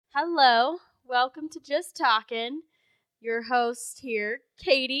Hello, welcome to Just Talking. Your host here,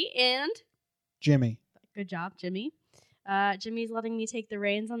 Katie, and Jimmy. good job, Jimmy. Jimmy's letting me take the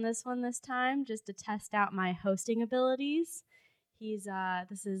reins on this one this time, just to test out my hosting abilities.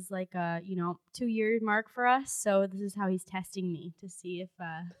 This is like a 2-year mark for us, so this is how he's testing me to see if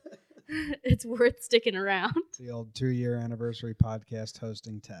it's worth sticking around. The old 2-year anniversary podcast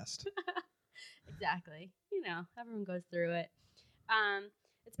hosting test. Exactly. Everyone goes through it.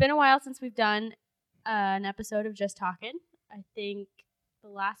 It's been a while since we've done an episode of Just Talking. I think the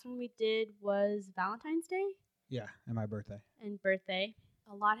last one we did was Valentine's Day. Yeah, and my birthday. And birthday.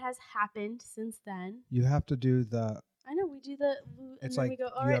 A lot has happened since then. You have to do the... I know, we do the... It's then like we go,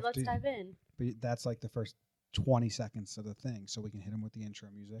 all you right, have let's to- dive in. But that's like the first 20 seconds of the thing, so we can hit him with the intro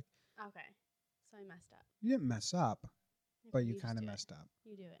music. Okay. So I messed up. You didn't mess up, but you just kind of do it. messed up.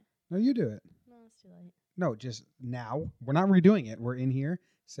 You do it. No, you do it. No, it's too late. No, just now. We're not redoing it. We're in here.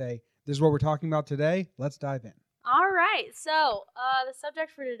 Say, this is what we're talking about today. Let's dive in. All right. So the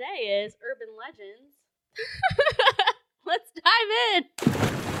subject for today is urban legends. Let's dive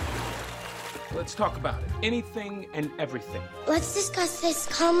in. Let's talk about it. Anything and everything. Let's discuss this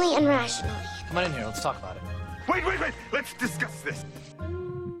calmly and rationally. Come on in here, let's talk about it. Wait. Let's discuss this.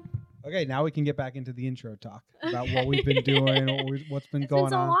 Okay, now we can get back into the intro talk about what we've been doing, what's been It's going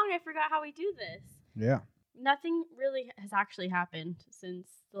been so on. long, I forgot how we do this. Yeah. Nothing really has actually happened since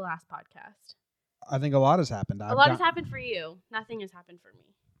the last podcast. I think a lot has happened. A lot has happened for you. Nothing has happened for me.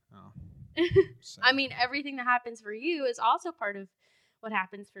 Oh. So- I mean, everything that happens for you is also part of what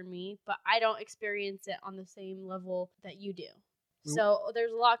happens for me, but I don't experience it on the same level that you do. We- So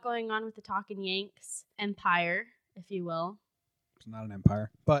there's a lot going on with the Talkin' Yanks empire, if you will. It's not an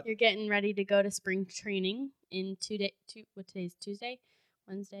empire, but You're getting ready to go to spring training in what today's Tuesday?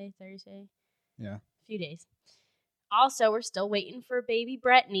 Wednesday, Thursday? Yeah. A few days. Also, we're still waiting for baby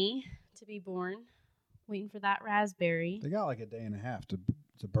Brittany to be born. Waiting for that raspberry. they got like a day and a half to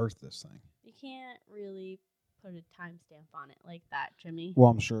birth this thing. You can't really put a timestamp on it like that, Jimmy. Well,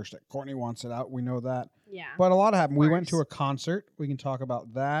 I'm sure that Courtney wants it out. We know that. Yeah. But a lot happened. We went to course. a concert. We can talk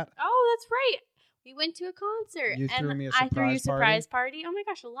about that. Oh, that's right. We went to a concert. You and threw me a I threw you a surprise surprise party. Oh my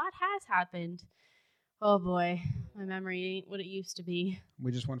gosh, a lot has happened. Oh boy, my memory ain't what it used to be.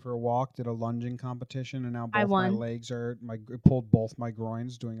 We just went for a walk, did a lunging competition, and now I both my won. legs are pulled both my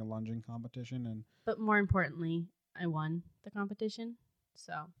groins doing a lunging competition. And But more importantly, I won the competition.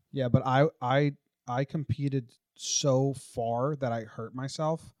 So yeah, but I competed so far that I hurt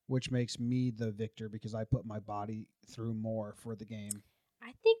myself, which makes me the victor because I put my body through more for the game.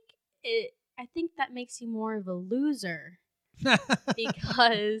 I think that makes you more of a loser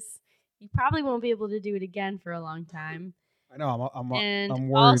because you probably won't be able to do it again for a long time. I know. And I'm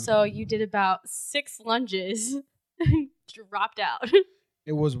worried. also, you did about 6 lunges, dropped out.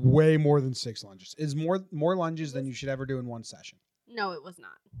 It was way more than 6 lunges. It's more lunges than you should ever do in one session. No, it was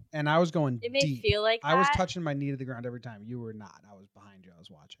not. And I was going It may deep. feel like I was that. touching my knee to the ground every time. You were not. I was behind you. I was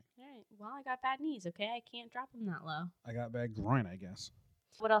watching. All right. Well, I got bad knees. Okay, I can't drop them that low. I got bad groin, I guess.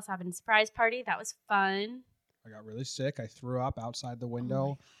 What else happened? Surprise party. That was fun. I got really sick. I threw up outside the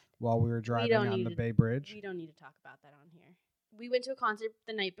window my while we were driving don't on need the to- Bay Bridge. We don't need to talk about that on here. We went to a concert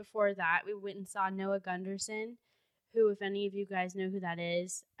the night before that. We went and saw Noah Gunderson, who, if any of you guys know who that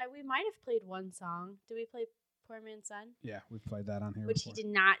is, we might have played one song. Did we play Poor Man's Son? Yeah, we've played that on here Which before. he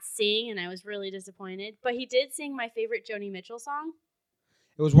did not sing, and I was really disappointed. But he did sing my favorite Joni Mitchell song.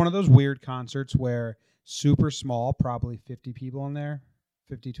 It was one of those weird concerts where super small, probably 50 people in there,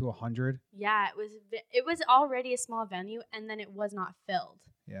 50 to 100. Yeah, it was already a small venue, and then it was not filled.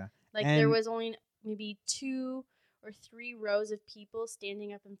 Yeah. Like there And- was only maybe 2 or 3 rows of people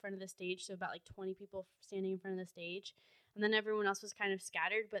standing up in front of the stage, so about like 20 people standing in front of the stage. And then everyone else was kind of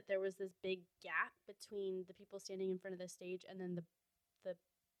scattered, but there was this big gap between the people standing in front of the stage and then the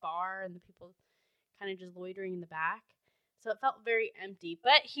bar and the people kind of just loitering in the back. So it felt very empty,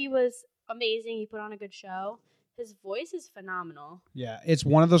 but he was amazing. He put on a good show. His voice is phenomenal. Yeah, it's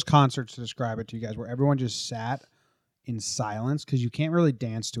one of those concerts to describe it to you guys where everyone just sat in silence because you can't really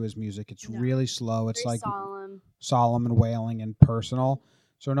dance to his music. It's No. really slow. It's Very like solemn. solemn and wailing and personal.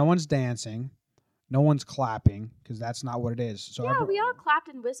 So no one's dancing. No one's clapping because that's not what it is. So Yeah, we all clapped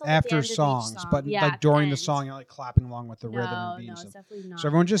and whistled at the after end of each songs, song. but Yeah, like at during the end. song, you're like clapping along with the rhythm and No, beats. it's definitely not. So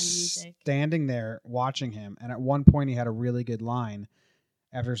everyone's that just kind of music. standing there watching him. And at one point, he had a really good line.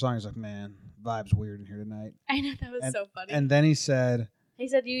 After a song, he's like, "Man, vibe's weird in here tonight." I know, that was and- so funny. And then he said, He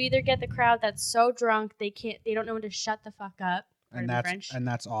said you either get the crowd that's so drunk they don't know when to shut the fuck up, pardon the French, and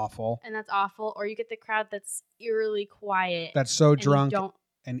that's awful. and that's awful, or you get the crowd that's eerily quiet. That's so and you drunk don't.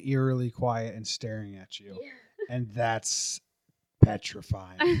 and eerily quiet and staring at you. Yeah. And that's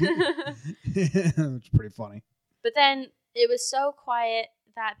petrifying. It's pretty funny. But then it was so quiet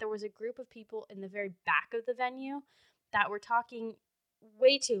that there was a group of people in the very back of the venue that were talking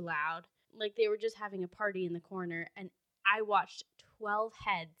way too loud. Like they were just having a party in the corner. And I watched 12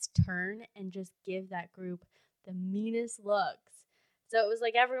 heads turn and just give that group the meanest looks. So it was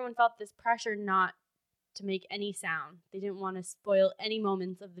like everyone felt this pressure not to make any sound. They didn't want to spoil any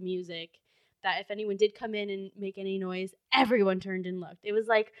moments of the music. That if anyone did come in and make any noise, everyone turned and looked. It was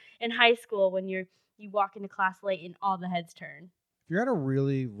like in high school when you walk into class late and all the heads turn. If you're at a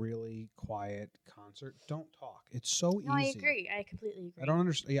really, really quiet concert, don't talk. It's so easy. No, I agree. I completely agree. I don't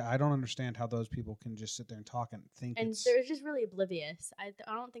understand. Yeah, I don't understand how those people can just sit there and talk and think. And it's, they're just really oblivious. I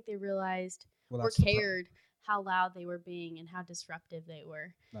don't think they realized well, or that's the cared how loud they were being and how disruptive they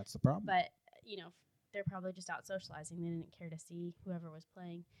were. That's the problem. But, they're probably just out socializing. They didn't care to see whoever was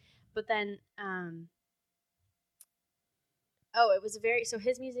playing. But then, it was so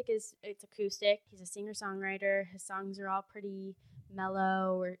his music it's acoustic. He's a singer-songwriter. His songs are all pretty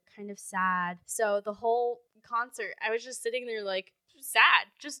mellow or kind of sad. So the whole concert, I was just sitting there like sad,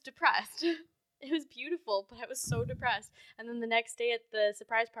 just depressed. It was beautiful, but I was so depressed. And then the next day at the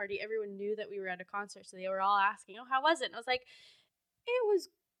surprise party, everyone knew that we were at a concert. So they were all asking, oh, how was it? And I was like, it was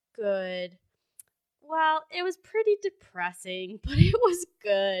good. Well, it was pretty depressing, but it was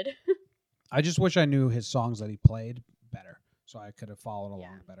good. I just wish I knew his songs that he played better, so I could have followed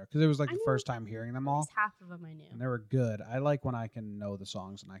along better. Because it was like the first time hearing them At all, least half of them I knew. and they were good. I like when I can know the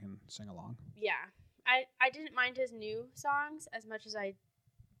songs and I can sing along. Yeah. I didn't mind his new songs as much as I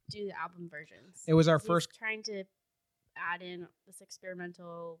do the album versions. It was our 'Cause first he's trying to add in this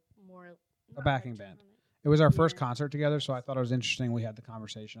experimental, more a backing band. It was our first concert together, so I thought it was interesting. We had the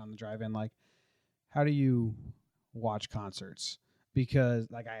conversation on the drive-in, like, how do you watch concerts?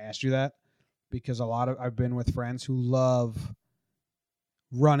 Because, like, I asked you that because I've been with friends who love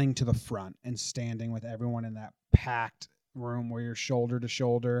running to the front and standing with everyone in that packed room where you're shoulder to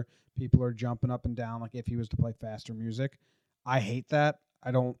shoulder. People are jumping up and down like if he was to play faster music. I hate that.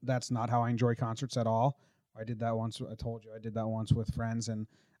 That's not how I enjoy concerts at all. I did that once. I told you I did that once with friends, and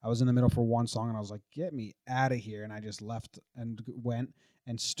I was in the middle for one song, and I was like, get me out of here. And I just left and went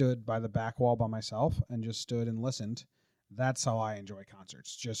and stood by the back wall by myself and just stood and listened. That's how I enjoy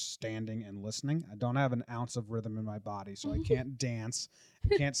concerts, just standing and listening. I don't have an ounce of rhythm in my body, so I can't dance.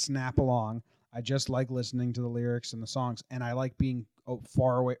 I can't snap along. I just like listening to the lyrics and the songs, and I like being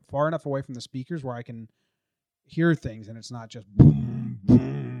far enough away from the speakers where I can hear things, and it's not just boom,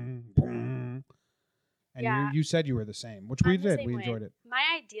 boom, boom. And you said you were the same, which we did. We enjoyed it. My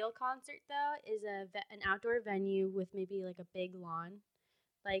ideal concert, though, is an outdoor venue with maybe like a big lawn.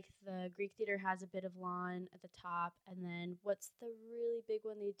 Like the Greek Theater has a bit of lawn at the top, and then what's the really big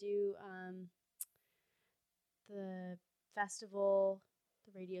one they do? The festival,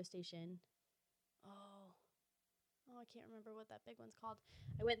 the radio station. Oh, I can't remember what that big one's called.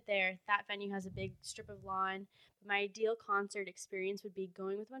 I went there. That venue has a big strip of lawn. My ideal concert experience would be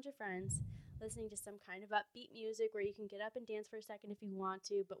going with a bunch of friends, listening to some kind of upbeat music where you can get up and dance for a second if you want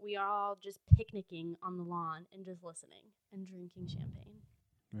to, but we are all just picnicking on the lawn and just listening and drinking champagne.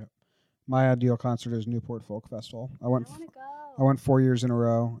 Yep. My ideal concert is Newport Folk Festival. I went 4 years in a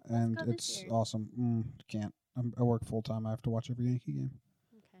row, and it's awesome. Can't. I work full time. I have to watch every Yankee game.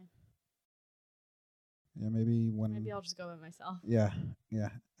 Okay. Yeah, maybe I'll just go by myself. Yeah,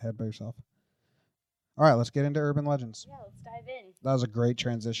 head by yourself. All right, let's get into urban legends. Yeah, let's dive in. That was a great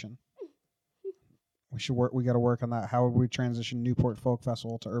transition. We got to work on that. How would we transition Newport Folk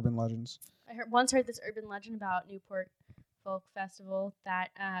Festival to urban legends? I once heard this urban legend about Newport Folk Festival that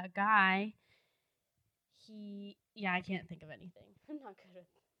a guy, I can't think of anything. I'm not good at.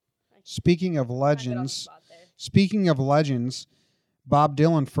 Speaking of legends, Bob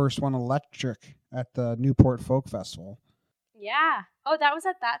Dylan first went electric at the Newport Folk Festival. Yeah. Oh, that was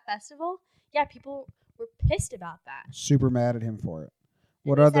at that festival? Yeah, people were pissed about that. Super mad at him for it.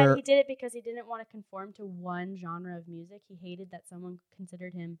 Said he did it because he didn't want to conform to one genre of music. He hated that someone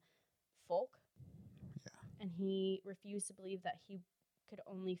considered him folk. Yeah. And he refused to believe that he could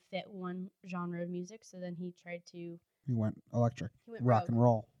only fit one genre of music, so then he went electric. He went rock rogue. and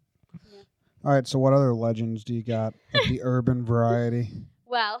roll. Yeah. All right, so what other legends do you got of the urban variety?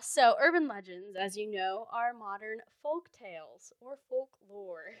 Well, so urban legends, as you know, are modern folk tales or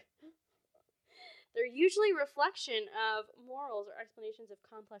folklore. They're usually reflection of morals or explanations of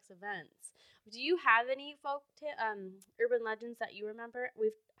complex events. Do you have any urban legends that you remember?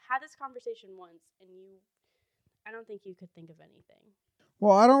 We've had this conversation once, and I don't think you could think of anything.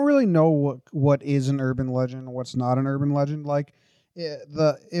 Well, I don't really know what is an urban legend and what's not an urban legend. Like,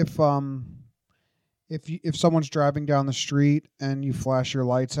 if If someone's driving down the street and you flash your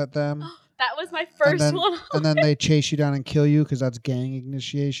lights at them, That was my first one. and then they chase you down and kill you because that's gang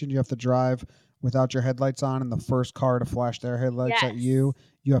initiation. You have to drive without your headlights on, and the first car to flash their headlights at you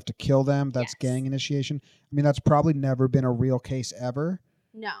have to kill them. That's gang initiation. I mean, that's probably never been a real case ever.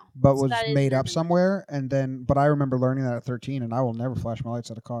 No. But was made up somewhere. But I remember learning that at 13, and I will never flash my lights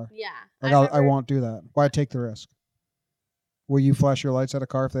at a car. Yeah. Like I won't do that. Why take the risk? Will you flash your lights at a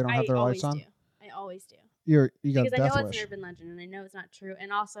car if they don't have their lights on? I always do. You got because a death I know wish. it's an urban legend, and I know it's not true.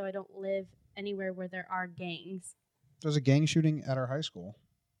 And also, I don't live anywhere where there are gangs. There's a gang shooting at our high school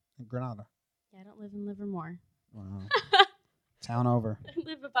in Granada. Yeah, I don't live in Livermore. Wow. Town over. I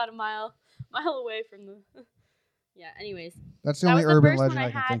live about a mile away from the... Yeah, anyways. That's the only urban legend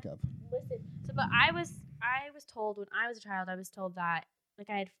I can think of. Listen, but I was told when I was a child, I was told that, like,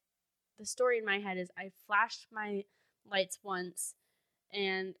 I had... The story in my head is I flashed my lights once,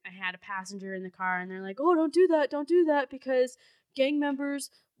 and I had a passenger in the car, and they're like, oh, don't do that, because gang members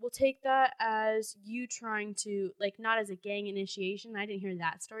will take that as you trying to, like, not as a gang initiation. I didn't hear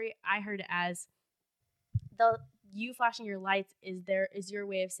that story. I heard it as you flashing your lights is your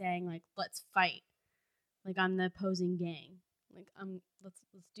way of saying, like, let's fight. Like, I'm the opposing gang. Like, let's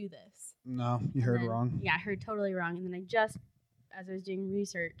do this. No, you heard wrong. Yeah, I heard totally wrong. And then I just, as I was doing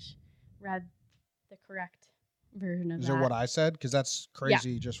research, read the correct version of that. Is it what I said? Because that's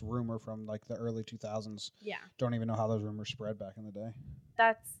crazy, just rumor from, like, the early 2000s. Yeah. Don't even know how those rumors spread back in the day.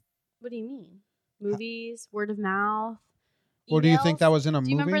 What do you mean? Movies, word of mouth, Well, do you think that was in a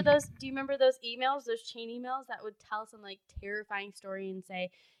movie? Do you remember those emails, those chain emails that would tell some, like, terrifying story and say,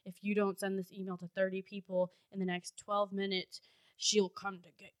 if you don't send this email to 30 people in the next 12 minutes, she'll come to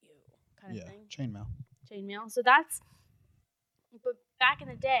get you, kind of thing? Chain mail. Chain mail. But back in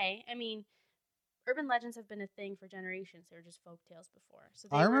the day, I mean, urban legends have been a thing for generations. They were just folk tales before. So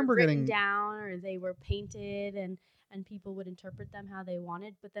they were written down, or they were painted, and people would interpret them how they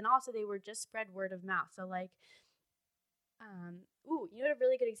wanted. But then also they were just spread word of mouth. So, like, you know what a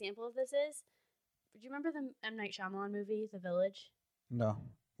really good example of this is? Do you remember the M. Night Shyamalan movie, The Village? No.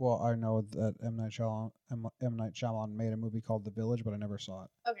 Well, I know that M. Night Shyamalan made a movie called The Village, but I never saw it.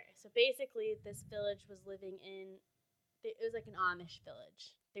 Okay, so basically this village was living in, it was like an Amish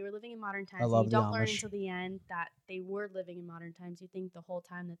village. They were living in modern times. I love you the don't learn Amish. until the end that they were living in modern times. You think the whole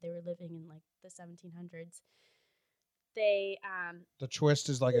time that they were living in, like, the 1700s. They the twist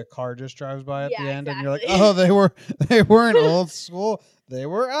is like a car just drives by at the end, exactly. and you're like, oh, they weren't old school, they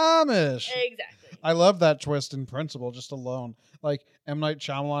were Amish. Exactly. I love that twist in principle, just alone. Like M. Night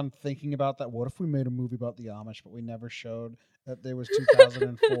Shyamalan thinking about that. What if we made a movie about the Amish, but we never showed that there was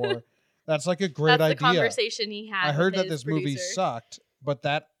 2004? That's like a great idea. That's the conversation he had. I heard that with his this movie producer. sucked, but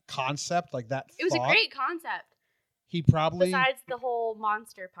that concept, like that, It was a great concept. He probably, besides the whole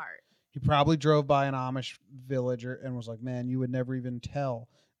monster part. He probably drove by an Amish villager and was like, man, you would never even tell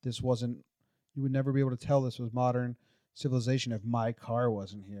this wasn't, you would never be able to tell this was modern civilization if my car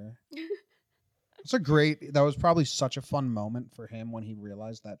wasn't here. That was probably such a fun moment for him when he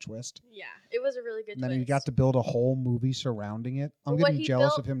realized that twist. Yeah, it was a really good And twist. then he got to build a whole movie surrounding it. I'm getting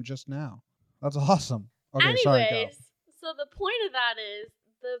jealous of him just now. That's awesome. Okay, Anyways, sorry, go. So the point of that is,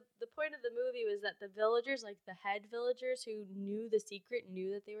 the point of the movie was that the villagers, like the head villagers who knew the secret,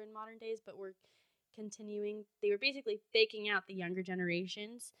 knew that they were in modern days, but were continuing, they were basically faking out the younger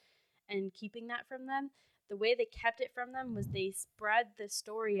generations and keeping that from them. The way they kept it from them was they spread the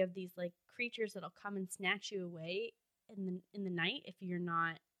story of these, like, creatures that'll come and snatch you away in the night if you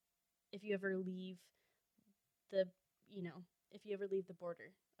ever leave the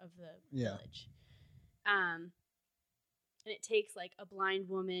border of the village. And it takes, like, a blind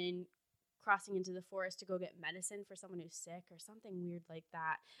woman crossing into the forest to go get medicine for someone who's sick or something weird like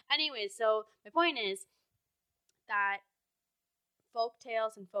that. Anyways, so my point is that folk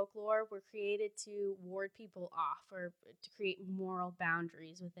tales and folklore were created to ward people off or to create moral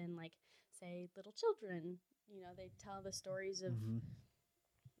boundaries within, like, say, little children. You know, they tell the stories of,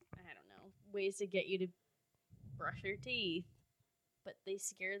 I don't know, ways to get you to brush your teeth, but they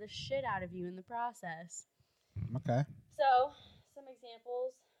scare the shit out of you in the process. Okay. So, some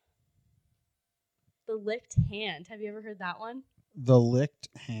examples. The licked hand. Have you ever heard that one? The licked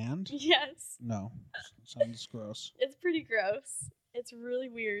hand? Yes. No. Sounds gross. It's pretty gross. It's really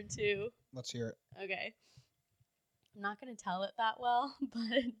weird, too. Let's hear it. Okay. I'm not going to tell it that well,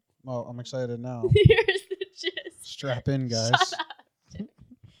 but... Oh, I'm excited now. Here's the gist. Strap in, guys. Shut up.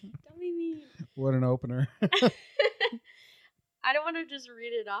 Don't be mean. What an opener. I don't want to just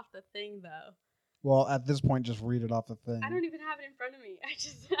read it off the thing, though. Well, at this point, just read it off the thing. I don't even have it in front of me. I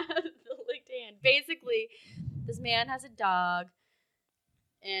just have the licked hand. Basically, this man has a dog,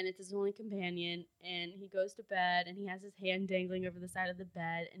 and it's his only companion, and he goes to bed, and he has his hand dangling over the side of the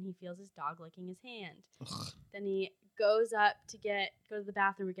bed, and he feels his dog licking his hand. Then he goes up to go to the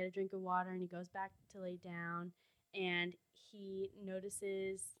bathroom or get a drink of water, and he goes back to lay down, and he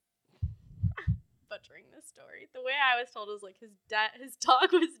notices butchering this story. The way I was told was like his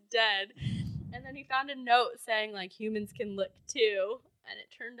dog was dead, and then he found a note saying like humans can lick too, and it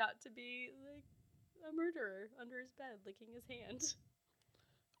turned out to be like a murderer under his bed licking his hand.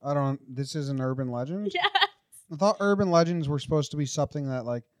 This is an urban legend? Yes. I thought urban legends were supposed to be something that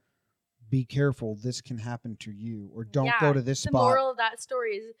like, be careful, this can happen to you, or don't go to this spot. The moral of that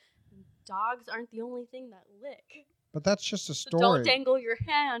story is dogs aren't the only thing that lick. But that's just a story. So don't dangle your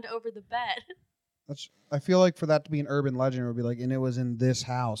hand over the bed. I feel like for that to be an urban legend, it would be like, and it was in this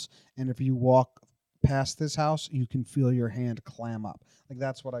house, and if you walk past this house, you can feel your hand clam up. Like,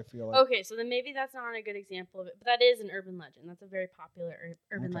 that's what I feel like. Okay, so then maybe that's not a good example of it, but that is an urban legend. That's a very popular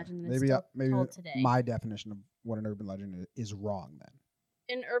urban legend that is still told today. My definition of what an urban legend is wrong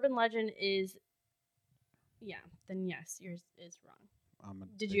then. An urban legend is, then yes, yours is wrong.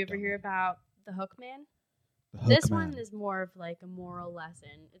 Did you ever hear about the Hook Man? This one is more of like a moral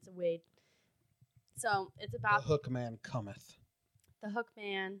lesson. It's a way. So it's about the Hook Man cometh. The Hook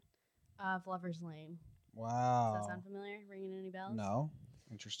Man of Lover's Lane. Wow. Does that sound familiar? Ringing any bells? No.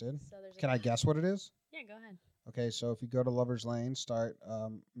 Interested. So Can I guess what it is? Yeah, go ahead. Okay, so if you go to Lover's Lane, start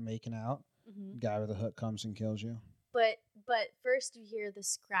making out, guy with a hook comes and kills you. But first you hear the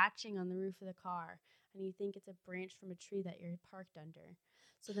scratching on the roof of the car, and you think it's a branch from a tree that you're parked under.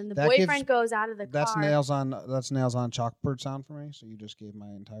 So then the boyfriend goes out of the car. That's nails on chalkboard sound for me. So you just gave my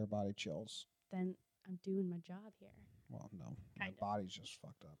entire body chills. Then I'm doing my job here. Well, no, my body's just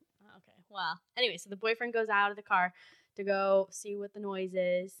fucked up. Okay. Well, anyway, so the boyfriend goes out of the car to go see what the noise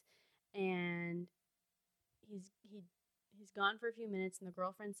is, and he's gone for a few minutes, and the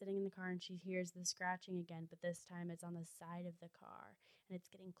girlfriend's sitting in the car, and she hears the scratching again, but this time it's on the side of the car, and it's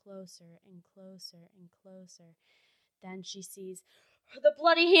getting closer and closer and closer. Then she sees the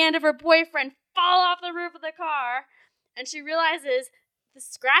bloody hand of her boyfriend fall off the roof of the car, and she realizes the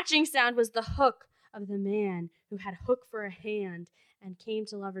scratching sound was the hook of the man who had hook for a hand and came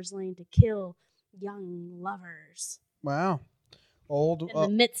to Lover's Lane to kill young lovers. Wow. In the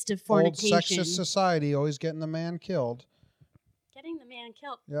midst of fornication. Old sexist society, always getting the man killed. Getting the man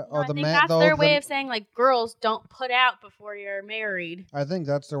killed. Yeah. No, I think that's their way of saying, like, girls don't put out before you're married. I think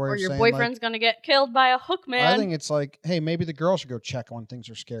that's their way of saying, or your boyfriend's going to get killed by a hook man. I think it's like, hey, maybe the girl should go check when things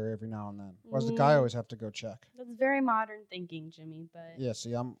are scary every now and then. Why does the guy always have to go check? That's very modern thinking, Jimmy. But yeah,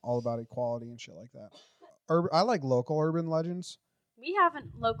 see, I'm all about equality and shit like that. I like local urban legends. We have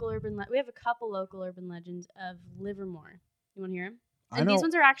a couple local urban legends of Livermore. You want to hear them? And these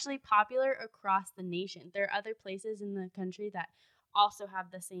ones are actually popular across the nation. There are other places in the country that also have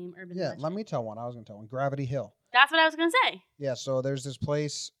the same urban legend. Yeah, let me tell one. I was going to tell one. Gravity Hill. That's what I was going to say. Yeah, so there's this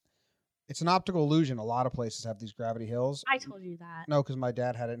place. It's an optical illusion. A lot of places have these gravity hills. I told you that. No, because my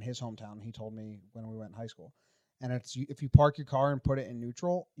dad had it in his hometown. He told me when we went in high school. And it's if you park your car and put it in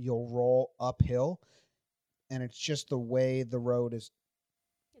neutral, you'll roll uphill. And it's just the way the road is.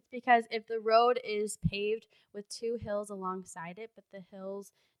 It's because if the road is paved with two hills alongside it, but the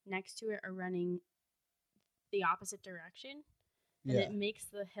hills next to it are running the opposite direction, then it makes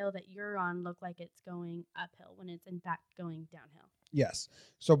the hill that you're on look like it's going uphill when it's in fact going downhill. Yes.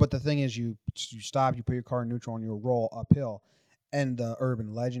 So, but the thing is, you stop, you put your car in neutral, and you roll uphill. And the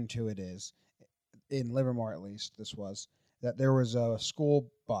urban legend to it is, in Livermore at least, this was, that there was a school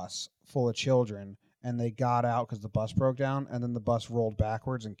bus full of children, and they got out because the bus broke down, and then the bus rolled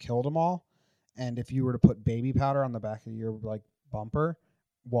backwards and killed them all. And if you were to put baby powder on the back of your like bumper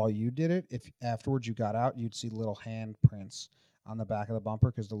while you did it, if afterwards you got out, you'd see little handprints on the back of the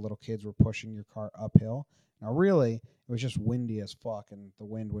bumper because the little kids were pushing your car uphill. Now, really, it was just windy as fuck, and the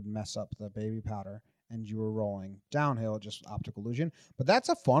wind would mess up the baby powder, and you were rolling downhill, just optical illusion. But that's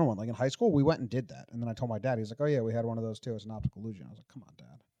a fun one. Like in high school, we went and did that. And then I told my dad, he's like, oh, yeah, we had one of those too. It's an optical illusion. I was like, come on,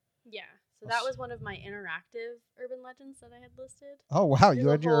 Dad. Yeah. So that was one of my interactive urban legends that I had listed. Oh, wow.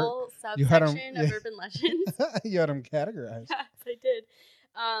 There's a whole subsection of urban legends. You had them categorized. Yes, I did.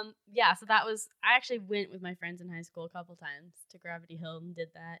 Yeah, so that was, I actually went with my friends in high school a couple times to Gravity Hill and did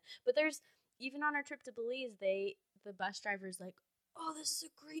that. But there's, even on our trip to Belize, the bus driver's like, oh, this is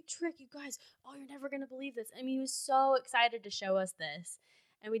a great trick, you guys. Oh, you're never going to believe this. I mean, he was so excited to show us this.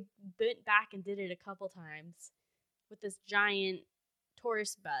 And we went back and did it a couple times with this giant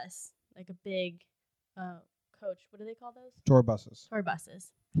tourist bus, like a big coach. What do they call those? Tour buses. Tour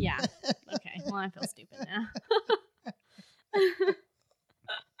buses. Yeah. Okay. Well, I feel stupid now.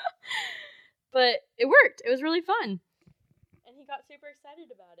 But it worked. It was really fun. And he got super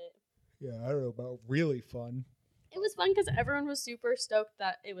excited about it. Yeah, I don't know about really fun. It was fun because everyone was super stoked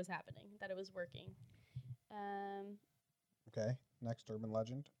that it was happening, that it was working. Okay, next urban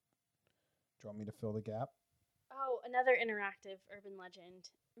legend. Do you want me to fill the gap? Oh, another interactive urban legend.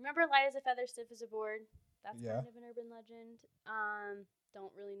 Remember light as a feather, stiff as a board? That's kind of an urban legend.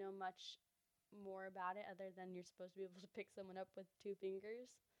 Don't really know much more about it other than you're supposed to be able to pick someone up with 2 fingers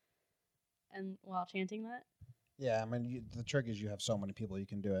and while chanting that. Yeah, I mean, the trick is you have so many people you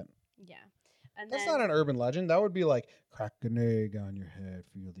can do it. Yeah. And That's not an urban legend. That would be like, crack an egg on your head,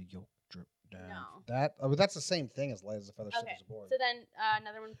 feel the yolk drip down. No. That's the same thing as light as a feather, stiff Okay. as a board. So then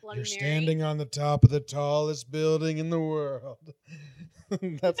another one, Bloody You're Mary. standing on the top of the tallest building in the world.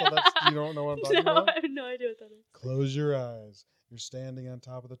 That's you don't know what I'm talking about? I have no idea what that is. Close your eyes. You're standing on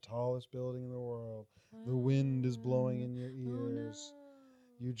top of the tallest building in the world. The wind is blowing in your ears. Oh,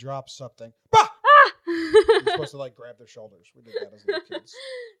 You drop something. no. You're supposed to like grab their shoulders. We did that as little kids.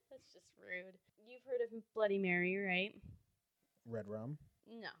 That's just rude. You've heard of Bloody Mary, right? Red rum.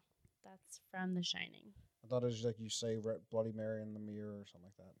 No. That's from The Shining. I thought it was like you say Bloody Mary in the mirror or something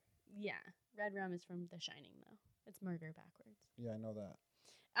like that. Yeah. Red rum is from The Shining, though. It's murder backwards. Yeah, I know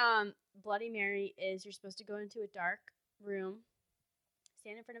that. Bloody Mary is you're supposed to go into a dark room,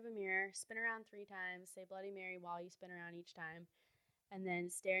 stand in front of a mirror, spin around 3 times, say Bloody Mary while you spin around each time, and then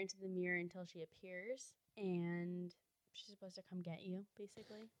stare into the mirror until she appears, and she's supposed to come get you,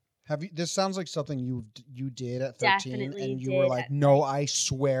 basically. Have you? This sounds like something you did at 13, Definitely and you were did like, at "No, I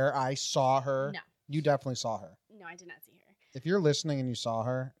swear, I saw her." No. You definitely saw her. No, I did not see her. If you're listening and you saw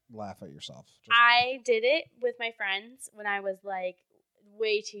her, laugh at yourself. I did it with my friends when I was like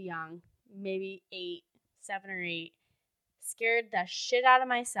way too young, maybe 7 or 8. Scared the shit out of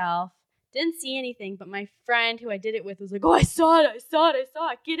myself. Didn't see anything, but my friend who I did it with was like, "Oh, I saw it.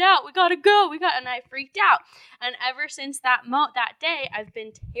 Get out. We gotta go. And I freaked out. And ever since that day, I've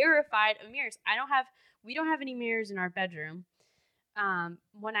been terrified of mirrors. We don't have any mirrors in our bedroom.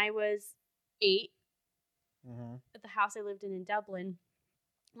 When I was 8, at the house I lived in Dublin,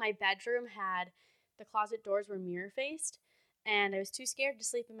 my bedroom had the closet doors were mirror faced, and I was too scared to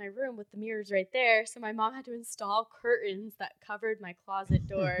sleep in my room with the mirrors right there, so my mom had to install curtains that covered my closet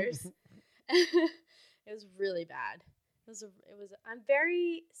doors. It was really bad. I'm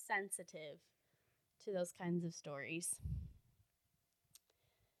very sensitive to those kinds of stories.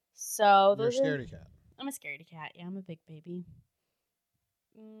 So You're a scaredy cat. I'm a scaredy cat. Yeah, I'm a big baby.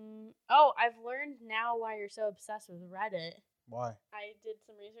 Oh, I've learned now why you're so obsessed with Reddit. Why? I did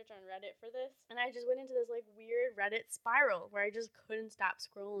some research on Reddit for this, and I just went into this like weird Reddit spiral where I just couldn't stop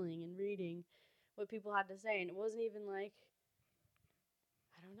scrolling and reading what people had to say, and it wasn't even like,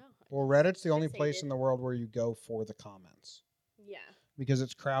 I don't know. Well, Reddit's the only fixated. place in the world where you go for the comments. Yeah. Because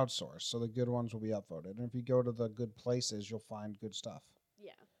it's crowdsourced, so the good ones will be upvoted. And if you go to the good places, you'll find good stuff.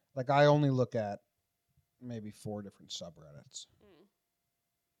 Yeah. Like, I only look at maybe 4 different subreddits.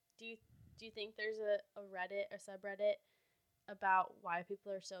 Do you think there's a Reddit or subreddit about why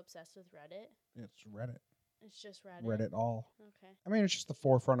people are so obsessed with Reddit? It's Reddit. It's just Reddit. Reddit all. Okay. I mean, it's just the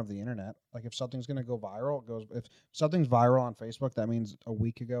forefront of the internet. Like, if something's going to go viral, it goes. If something's viral on Facebook, that means a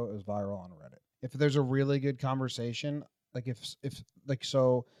week ago it was viral on Reddit. If there's a really good conversation, like if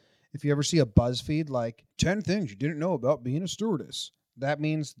you ever see a BuzzFeed like 10 things you didn't know about being a stewardess, that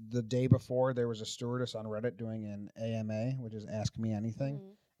means the day before there was a stewardess on Reddit doing an AMA, which is Ask Me Anything.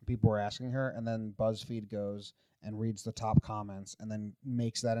 Mm-hmm. People were asking her, and then BuzzFeed goes and reads the top comments and then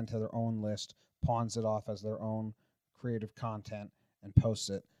makes that into their own list, pawns it off as their own creative content, and posts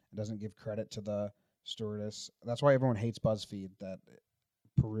it. It doesn't give credit to the stewardess. That's why everyone hates BuzzFeed, that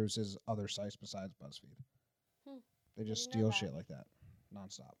peruses other sites besides BuzzFeed. They just steal shit like that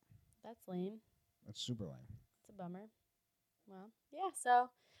nonstop. That's lame. That's super lame. It's a bummer. Well, yeah,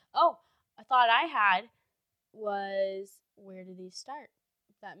 so, a thought I had was, where do these start?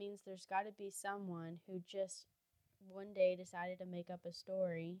 That means there's got to be someone who just one day decided to make up a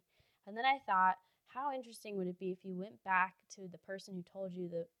story. And then I thought, how interesting would it be if you went back to the person who told you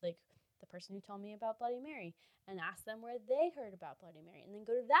the person who told me about Bloody Mary and asked them where they heard about Bloody Mary, and then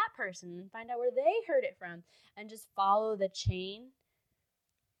go to that person and find out where they heard it from, and just follow the chain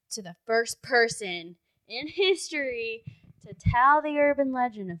to the first person in history to tell the urban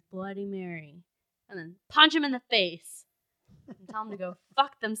legend of Bloody Mary, and then punch him in the face and tell them to go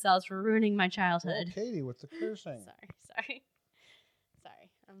fuck themselves for ruining my childhood. Oh, Katie, what's the cursing? Sorry.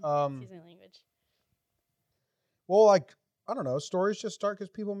 I'm using language. Well, like, I don't know. Stories just start because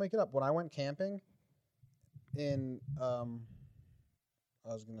people make it up. When I went camping in, I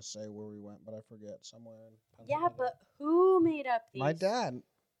was going to say where we went, but I forget. Somewhere in Pennsylvania. Yeah, but who made up these? My dad.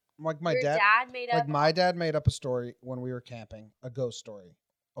 Like my Your dad made up. like my dad made up a story when we were camping, a ghost story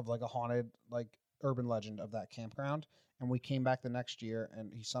of like a haunted like urban legend of that campground. And we came back the next year,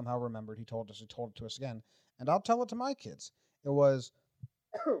 and he somehow remembered. He told it to us again, and I'll tell it to my kids. It was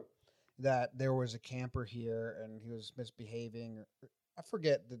that there was a camper here, and he was misbehaving. I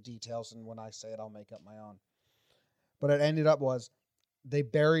forget the details, and when I say it, I'll make up my own. But it ended up was they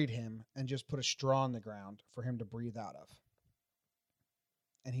buried him and just put a straw in the ground for him to breathe out of.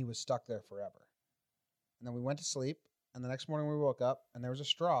 And he was stuck there forever. And then we went to sleep, and the next morning we woke up, and there was a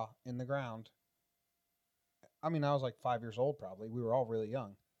straw in the ground. I mean, I was like 5 years old probably. We were all really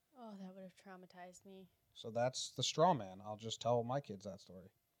young. Oh, that would have traumatized me. So that's the straw man. I'll just tell my kids that story.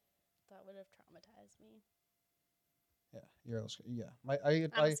 That would have traumatized me. Yeah, you're a little yeah.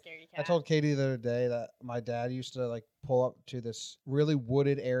 I'm a scaredy cat. I told Katie the other day that my dad used to like pull up to this really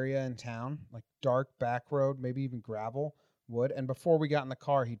wooded area in town, like dark back road, maybe even gravel, wood. And before we got in the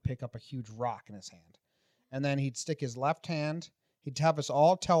car, he'd pick up a huge rock in his hand. And then he'd stick his left hand. He'd have us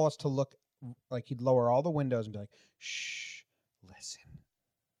all tell us to look, like he'd lower all the windows and be like, shh, listen.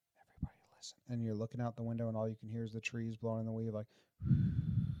 Everybody listen. And you're looking out the window and all you can hear is the trees blowing in the wind, like,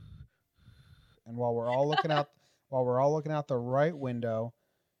 and while we're all looking out the right window,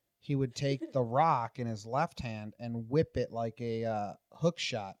 he would take the rock in his left hand and whip it like a hook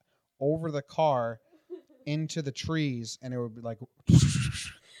shot over the car into the trees, and it would be like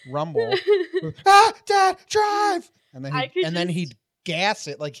rumble. Dad, drive! And then he'd gas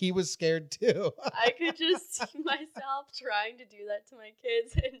it like he was scared too. I could just see myself trying to do that to my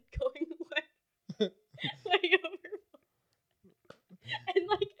kids and going way over, and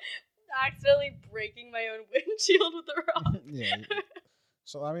like accidentally breaking my own windshield with a rock. Yeah.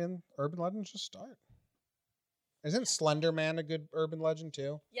 So I mean, urban legends just start. Isn't Slender Man a good urban legend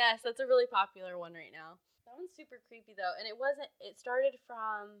too? Yes, that's a really popular one right now. That one's super creepy though, and it started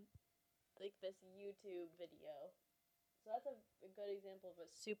from like this YouTube video. So that's a good example of a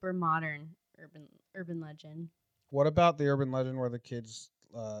super modern urban legend. What about the urban legend where the kids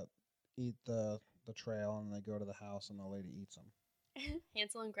eat the trail and they go to the house and the lady eats them?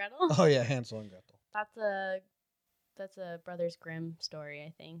 Hansel and Gretel? Oh yeah, Hansel and Gretel. That's a Brothers Grimm story,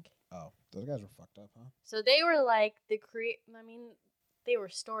 I think. Oh, those guys were fucked up, huh? So they were like they were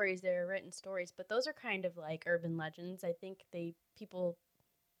stories, they were written stories, but those are kind of like urban legends. I think people.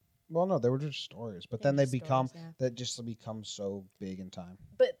 Well, no, they were just stories, but then they just become stories, yeah. that just become so big in time.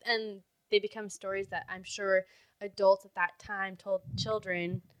 And they become stories that I'm sure adults at that time told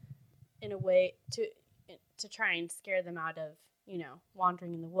children in a way to try and scare them out of,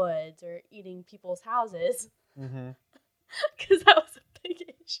 wandering in the woods or eating people's houses. Mm-hmm. Because that was a big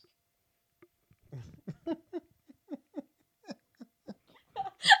issue.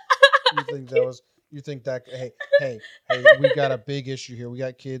 You think that hey, we got a big issue here. We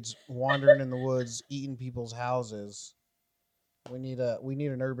got kids wandering in the woods, eating people's houses. We need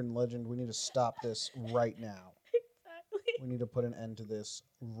an urban legend. We need to stop this right now. Exactly. We need to put an end to this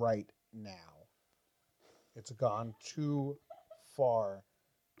right now. It's gone too far.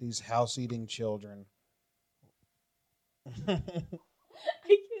 These house-eating children. I can't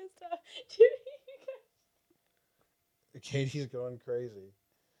stop. Katie's going crazy.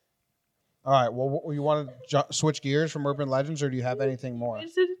 All right. Well, you want to switch gears from urban legends, or do you have anything more? I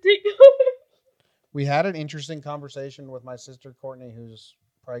just had to take over. We had an interesting conversation with my sister Courtney, who's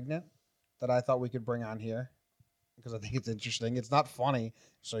pregnant, that I thought we could bring on here because I think it's interesting. It's not funny,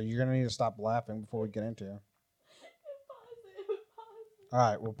 so you're gonna need to stop laughing before we get into it. All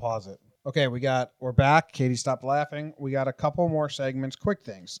right, we'll pause it. Okay, we're back. Katie stopped laughing. We got a couple more segments, quick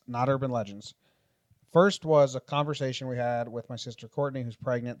things, not urban legends. First was a conversation we had with my sister Courtney, who's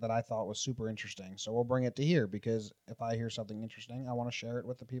pregnant, that I thought was super interesting. So we'll bring it to here because if I hear something interesting, I want to share it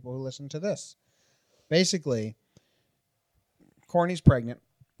with the people who listen to this. Basically, Courtney's pregnant,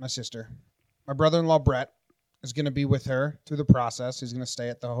 my sister. My brother-in-law, Brett, is going to be with her through the process. He's going to stay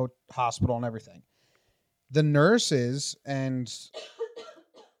at the hospital and everything. The nurses and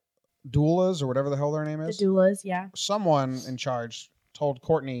doulas, or whatever the hell their name is. The doulas, yeah. Someone in charge told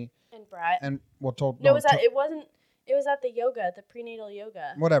Courtney... And Brett. It was at the yoga, the prenatal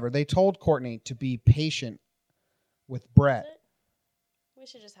yoga. Whatever. They told Courtney to be patient with Brett. We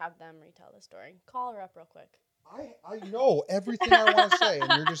should just have them retell the story. Call her up real quick. I know everything I want to say,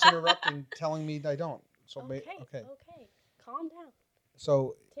 and you're just interrupting, telling me I don't. So Okay. Calm down.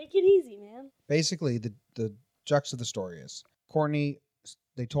 So take it easy, man. Basically, the crux of the story is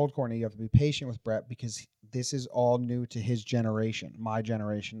they told Courtney you have to be patient with Brett because this is all new to his generation, my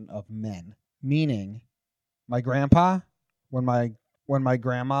generation of men. Meaning, my grandpa, when my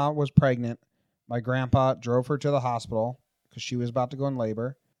grandma was pregnant, my grandpa drove her to the hospital because she was about to go in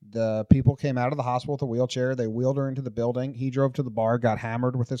labor. The people came out of the hospital with a wheelchair. They wheeled her into the building. He drove to the bar, got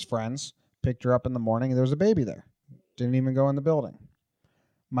hammered with his friends, picked her up in the morning, and there was a baby there. Didn't even go in the building.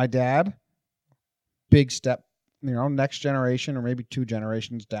 My dad, big step, next generation or maybe 2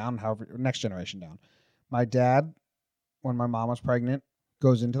 generations down, next generation down. My dad, when my mom was pregnant,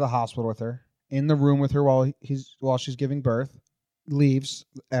 goes into the hospital with her, in the room with her while she's giving birth, leaves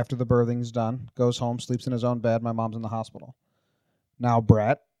after the birthing's done, goes home, sleeps in his own bed. My mom's in the hospital. Now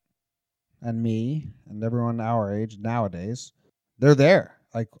Brett and me and everyone our age nowadays, they're there.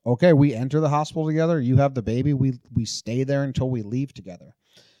 Like, okay, we enter the hospital together. You have the baby. We stay there until we leave together.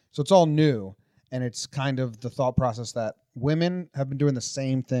 So it's all new. And it's kind of the thought process that women have been doing the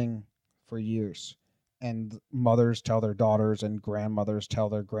same thing for years. And mothers tell their daughters and grandmothers tell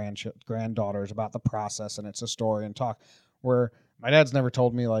their granddaughters about the process. And it's a story and talk. Where my dad's never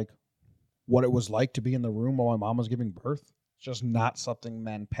told me, like, what it was like to be in the room while my mom was giving birth. It's just not something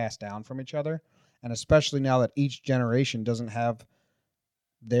men pass down from each other. And especially now that each generation doesn't have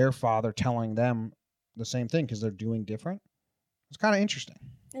their father telling them the same thing because they're doing different. It's kind of interesting.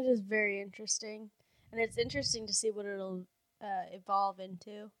 It is very interesting. And it's interesting to see what it'll evolve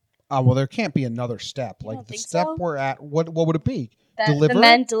into. Well, there can't be another step. You Like don't the think step so? we're at, what would it be? The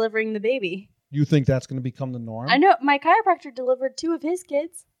men delivering the baby. You think that's going to become the norm? I know. My chiropractor delivered 2 of his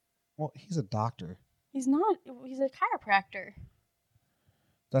kids. Well, he's a doctor. He's not. He's a chiropractor.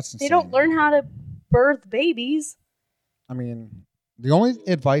 That's insane. They don't learn how to birth babies. I mean, the only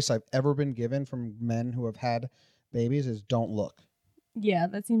advice I've ever been given from men who have had babies is don't look. Yeah,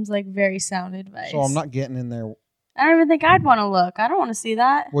 that seems like very sound advice. So I'm not getting in there. I don't even think I'd want to look. I don't want to see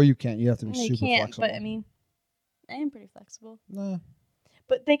that. Well, you can't. You have to be You super can't, flexible. but I mean, I am pretty flexible. Nah.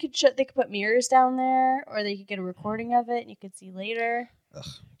 But they could put mirrors down there, or they could get a recording of it, and you could see later. Ugh,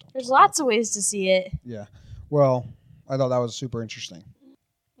 There's lots of ways to see it. Yeah. Well, I thought that was super interesting.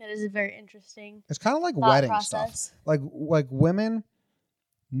 It is a very interesting It's kind of like thought wedding process. stuff. Like women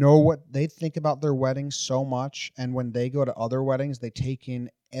know what they think about their weddings so much, and when they go to other weddings, they take in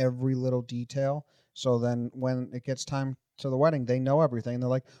every little detail. So then when it gets time to the wedding, they know everything. They're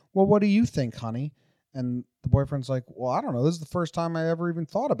like, "Well, what do you think, honey?" And the boyfriend's like, "Well, I don't know. This is the first time I ever even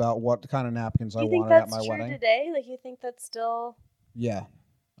thought about what kind of napkins I Do you think wanted at that's my true wedding." today? Like, you think that's still... Yeah.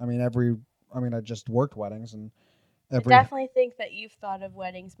 I mean, I just worked weddings and I definitely think that you've thought of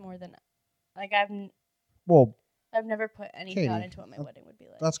weddings more than... Like, I've never put any Katie, thought into what my wedding would be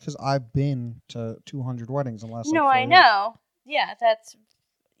like. that's because I've been to 200 weddings in the last No, like 4 I years. know. Yeah, that's...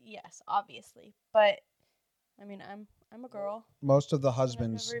 Yes, obviously. But, I mean, I'm a girl. Most of the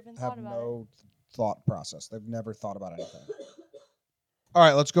husbands never even have thought about no thought process. They've never thought about anything. All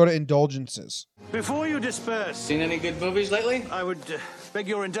right, let's go to indulgences. Before you disperse, Seen any good movies lately? I would beg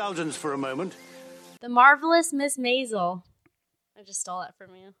your indulgence for a moment. The Marvelous Miss Maisel. I just stole that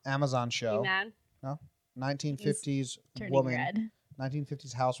from you. Amazon You show. mad? No? 1950s Turning woman. red.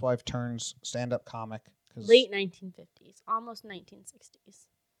 1950s housewife turns stand-up comic. 'Cause- Late 1950s. Almost 1960s.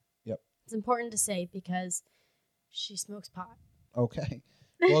 Yep. It's important to say because she smokes pot. Okay.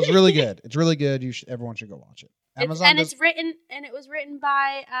 Well, it's really good. It's really good. Everyone should go watch it. Amazon It was written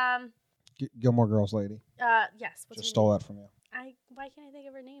by Gilmore Girls lady. yes. What's Just her stole name? that from you. Why can't I think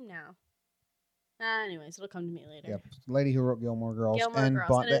of her name now? Anyways, it'll come to me later. Yep. The lady who wrote Gilmore Girls Gilmore and Girls,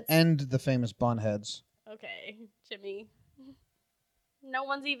 and it's- and the famous Bunheads. Okay, Jimmy. No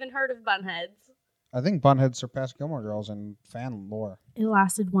one's even heard of Bunheads. I think Bunheads surpassed Gilmore Girls in fan lore. It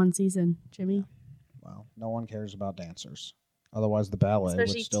lasted 1 season, Jimmy. Well, no one cares about dancers. Otherwise, the ballet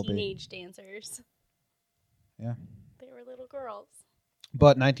Especially would still be. teenage dancers. Yeah. They were little girls.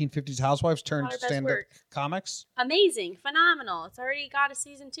 But 1950s housewives turned Not our best stand-up work. comics. Amazing, phenomenal. It's already got a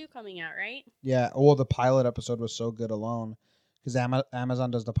season 2 coming out, right? Yeah. Well, the pilot episode was so good alone because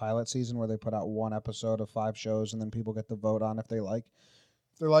Amazon does the pilot season where they put out 1 episode of 5 shows and then people get to vote on if they like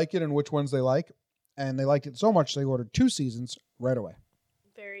it and which ones they like. And they liked it so much they ordered 2 seasons right away.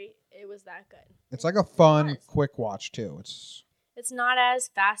 It was that good. It's like a fun, was. quick watch too. It's not as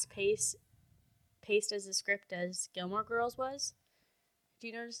fast-paced as the script as Gilmore Girls was. Do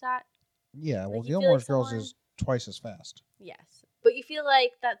you notice that? Yeah. Well, Like, you feel Gilmore like Girls someone- is twice as fast. Yes. But you feel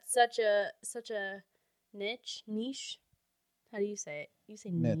like that's such a niche. How do you say it? You say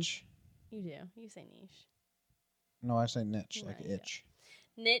niche. Niche. You do. You say niche. No, I say niche, No, like you don't. itch.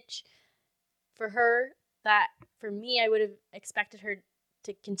 Niche for her, that for me I would have expected her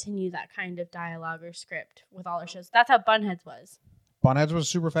to continue that kind of dialogue or script with all her shows. That's how Bunheads was. Bunheads was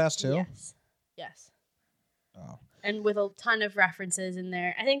super fast too. Yes. Oh. And with a ton of references in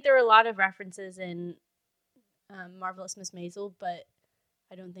there. I think there were a lot of references in Marvelous Miss Maisel, but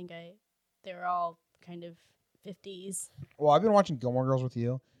I don't think they were all kind of 50s. Well, I've been watching Gilmore Girls with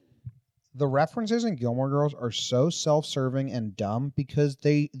you, the references in Gilmore Girls are so self-serving and dumb because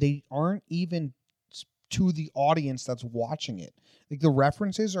they aren't even to the audience that's watching it. Like the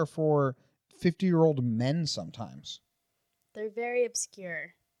references are for 50-year-old men sometimes. They're very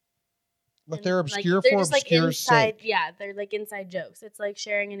obscure. But And, they're like, obscure they're for just, like, obscure's inside, sake. Yeah, they're like inside jokes. It's like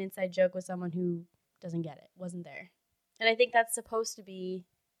sharing an inside joke with someone who doesn't get it, wasn't there. And I think that's supposed to be,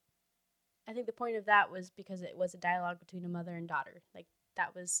 I think the point of that was because it was a dialogue between a mother and daughter. Like,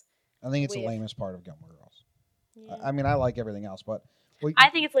 that was... I think it's the way of- lamest part of Gilmore Girls. Yeah. I mean, I like everything else, but... Well, I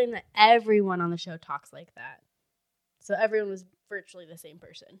think it's lame that everyone on the show talks like that. So everyone was virtually the same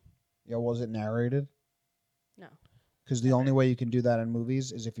person. yeah, was it narrated? No. Because the only way you can do that in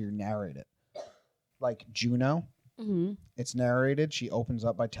movies is if you narrate it. Like Juno, Mm-hmm. it's narrated. She opens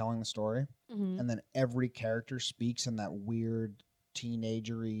up by telling the story. Mm-hmm. And then every character speaks in that weird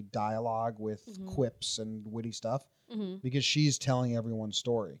teenagery dialogue with quips and witty stuff Mm-hmm. because she's telling everyone's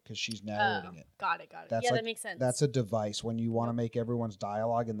story because she's narrating it. Got it. That's Yeah, like- that makes sense. That's a device. When you want to make everyone's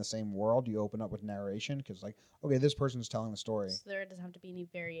dialogue in the same world, you open up with narration because, like, okay, this person's telling the story. So there doesn't have to be any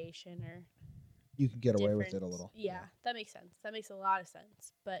variation or You can get away with it a difference. little. Yeah, that makes sense. That makes a lot of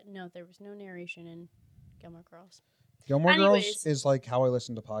sense. But no, there was no narration in Gilmore Girls. Gilmore Anyways. Girls is like how I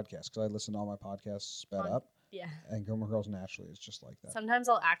listen to podcasts because I listen to all my podcasts sped On- up, Yeah. and Gilmore Girls naturally is just like that. Sometimes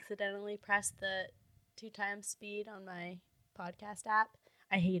I'll accidentally press the 2x speed on my podcast app.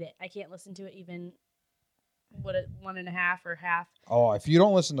 I hate it. I can't listen to it even 1.5 or half. Oh, if you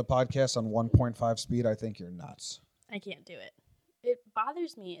don't listen to podcasts on 1.5 speed, I think you're nuts. I can't do it. It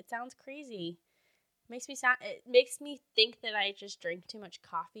bothers me. It sounds crazy. It makes me think that I just drank too much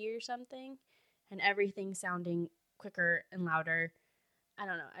coffee or something, and everything sounding quicker and louder. I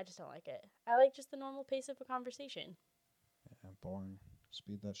don't know. I just don't like it. I like just the normal pace of a conversation. Yeah, boring.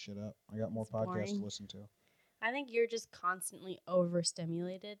 Speed that shit up. I got more It's podcasts boring. to listen to. I think you're just constantly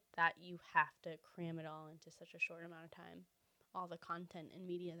overstimulated that you have to cram it all into such a short amount of time. All the content and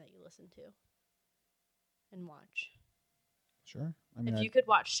media that you listen to and watch. Sure. I mean, If you could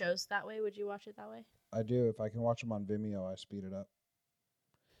watch shows that way, would you watch it that way? I do. If I can watch them on Vimeo, I speed it up.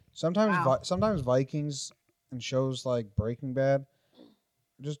 Sometimes, Wow. sometimes Vikings and shows like Breaking Bad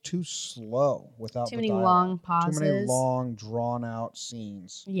are just too slow without Too the many dialogue. long Too many pauses. long, drawn out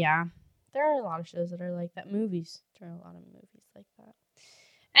scenes. Yeah. There are a lot of shows that are like that. There are a lot of movies like that.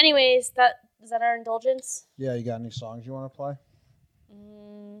 Anyways, is that our indulgence? Yeah, you got any songs you want to play?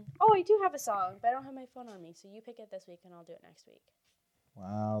 Oh, I do have a song, but I don't have my phone on me. So you pick it this week and I'll do it next week.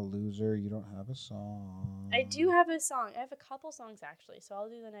 Wow, loser, you don't have a song. I do have a song. I have a couple songs actually, so I'll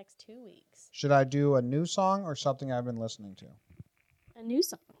do the next 2 weeks. Should I do a new song or something I've been listening to? A new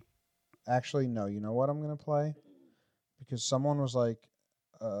song. Actually, no. You know what I'm going to play? Because someone was like,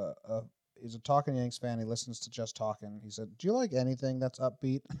 he's a Talking Yanks fan. He listens to Just Talking. He said, do you like anything that's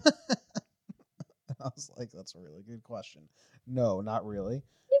upbeat? I was like, that's a really good question. No, not really.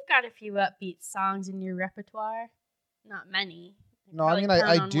 You've got a few upbeat songs in your repertoire. Not many. No, I Probably mean, count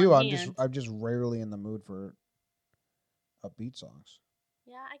I on do. one I'm hand. just rarely in the mood for upbeat songs.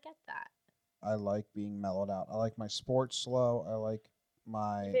 Yeah, I get that. I like being mellowed out. I like my sports slow. I like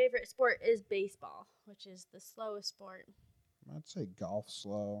My my, favorite sport is baseball, which is the slowest sport. I'd say golf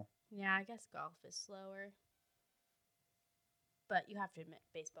slow. Yeah, I guess golf is slower. But you have to admit,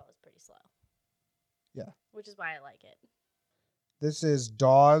 baseball is pretty slow. Yeah. Which is why I like it. This is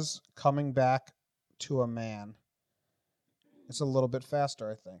Dawes Coming Back to a Man. It's a little bit faster,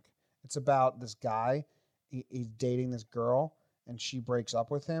 I think. It's about this guy. He's dating this girl, and she breaks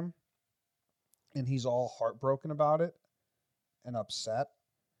up with him. And he's all heartbroken about it and upset.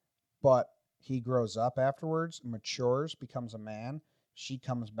 But he grows up afterwards, matures, becomes a man. She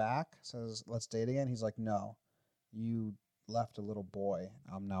comes back, says, let's date again. He's like, no, you left a little boy.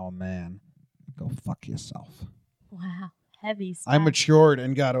 I'm now a man. Go fuck yourself. Wow. Heavy stuff. I matured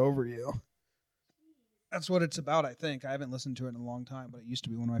and got over you. That's what it's about, I think. I haven't listened to it in a long time, but it used to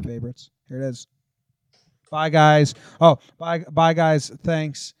be one of my favorites. Here it is. Bye, guys. Oh, bye, guys.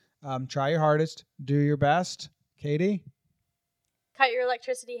 Thanks. Try your hardest. Do your best. Katie? Cut your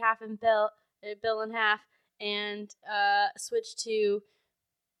electricity bill in half, and switch to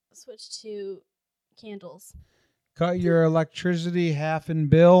candles. Cut your electricity half in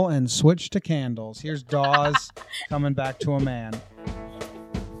bill and switch to candles. Here's Dawes Coming Back to a Man.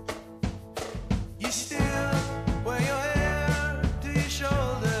 You still wear your hair to your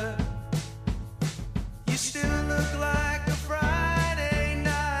shoulder. You still look like a Friday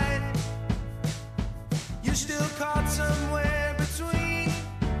night. You're still caught somewhere between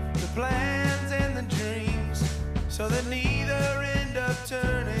the plans and the dreams, so that neither end up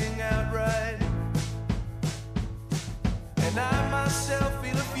turning out right. And I myself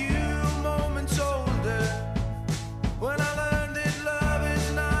feel a few more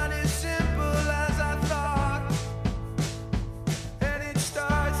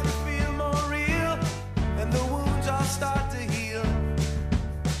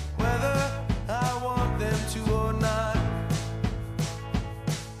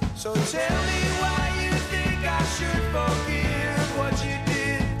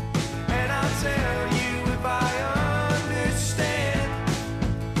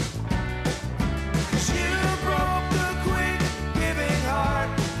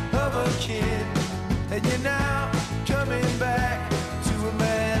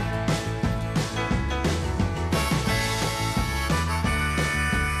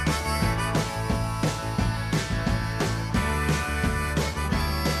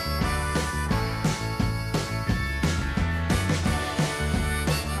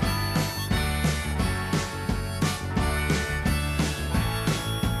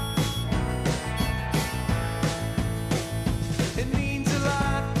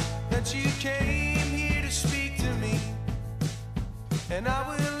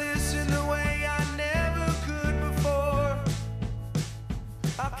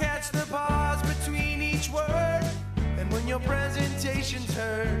catch the pause between each word. And when your presentation's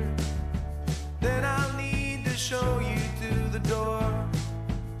heard, then I'll need to show you through the door.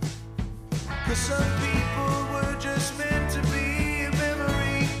 'Cause some people were just meant to be a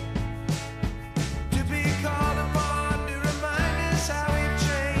memory, to be called upon to remind us how it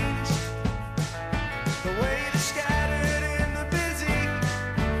changed. The way the scattered in the busy,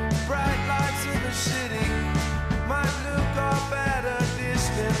 bright lights of the city might look off at a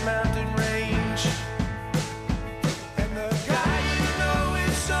distant mountain range. And the guy you know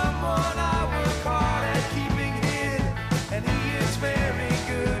is someone I work hard at keeping hid, and he is very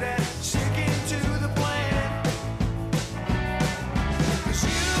good at sticking to the plan. 'Cause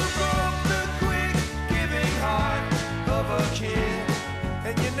you broke the quick giving heart of a kid,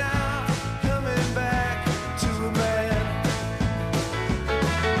 and you're now coming back to a man.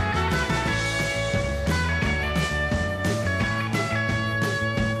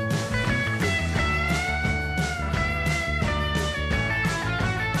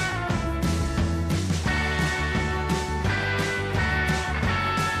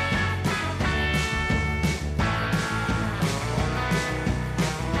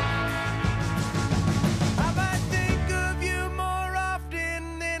 I might think of you more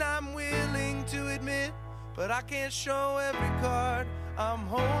often than I'm willing to admit, but I can't show every card I'm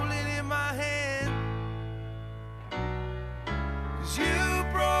holding in my hand. 'Cause you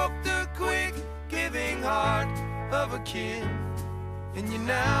broke the quick giving heart of a kid, and you're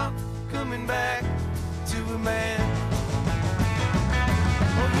now coming back to a man.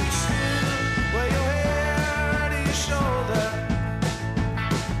 Oh, you still wear your hair to your shoulder.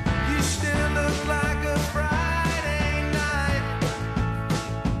 You still look like a Friday night.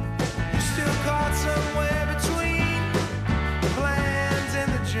 You're still caught somewhere between the plans and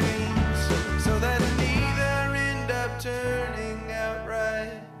the dreams, so that neither end up turning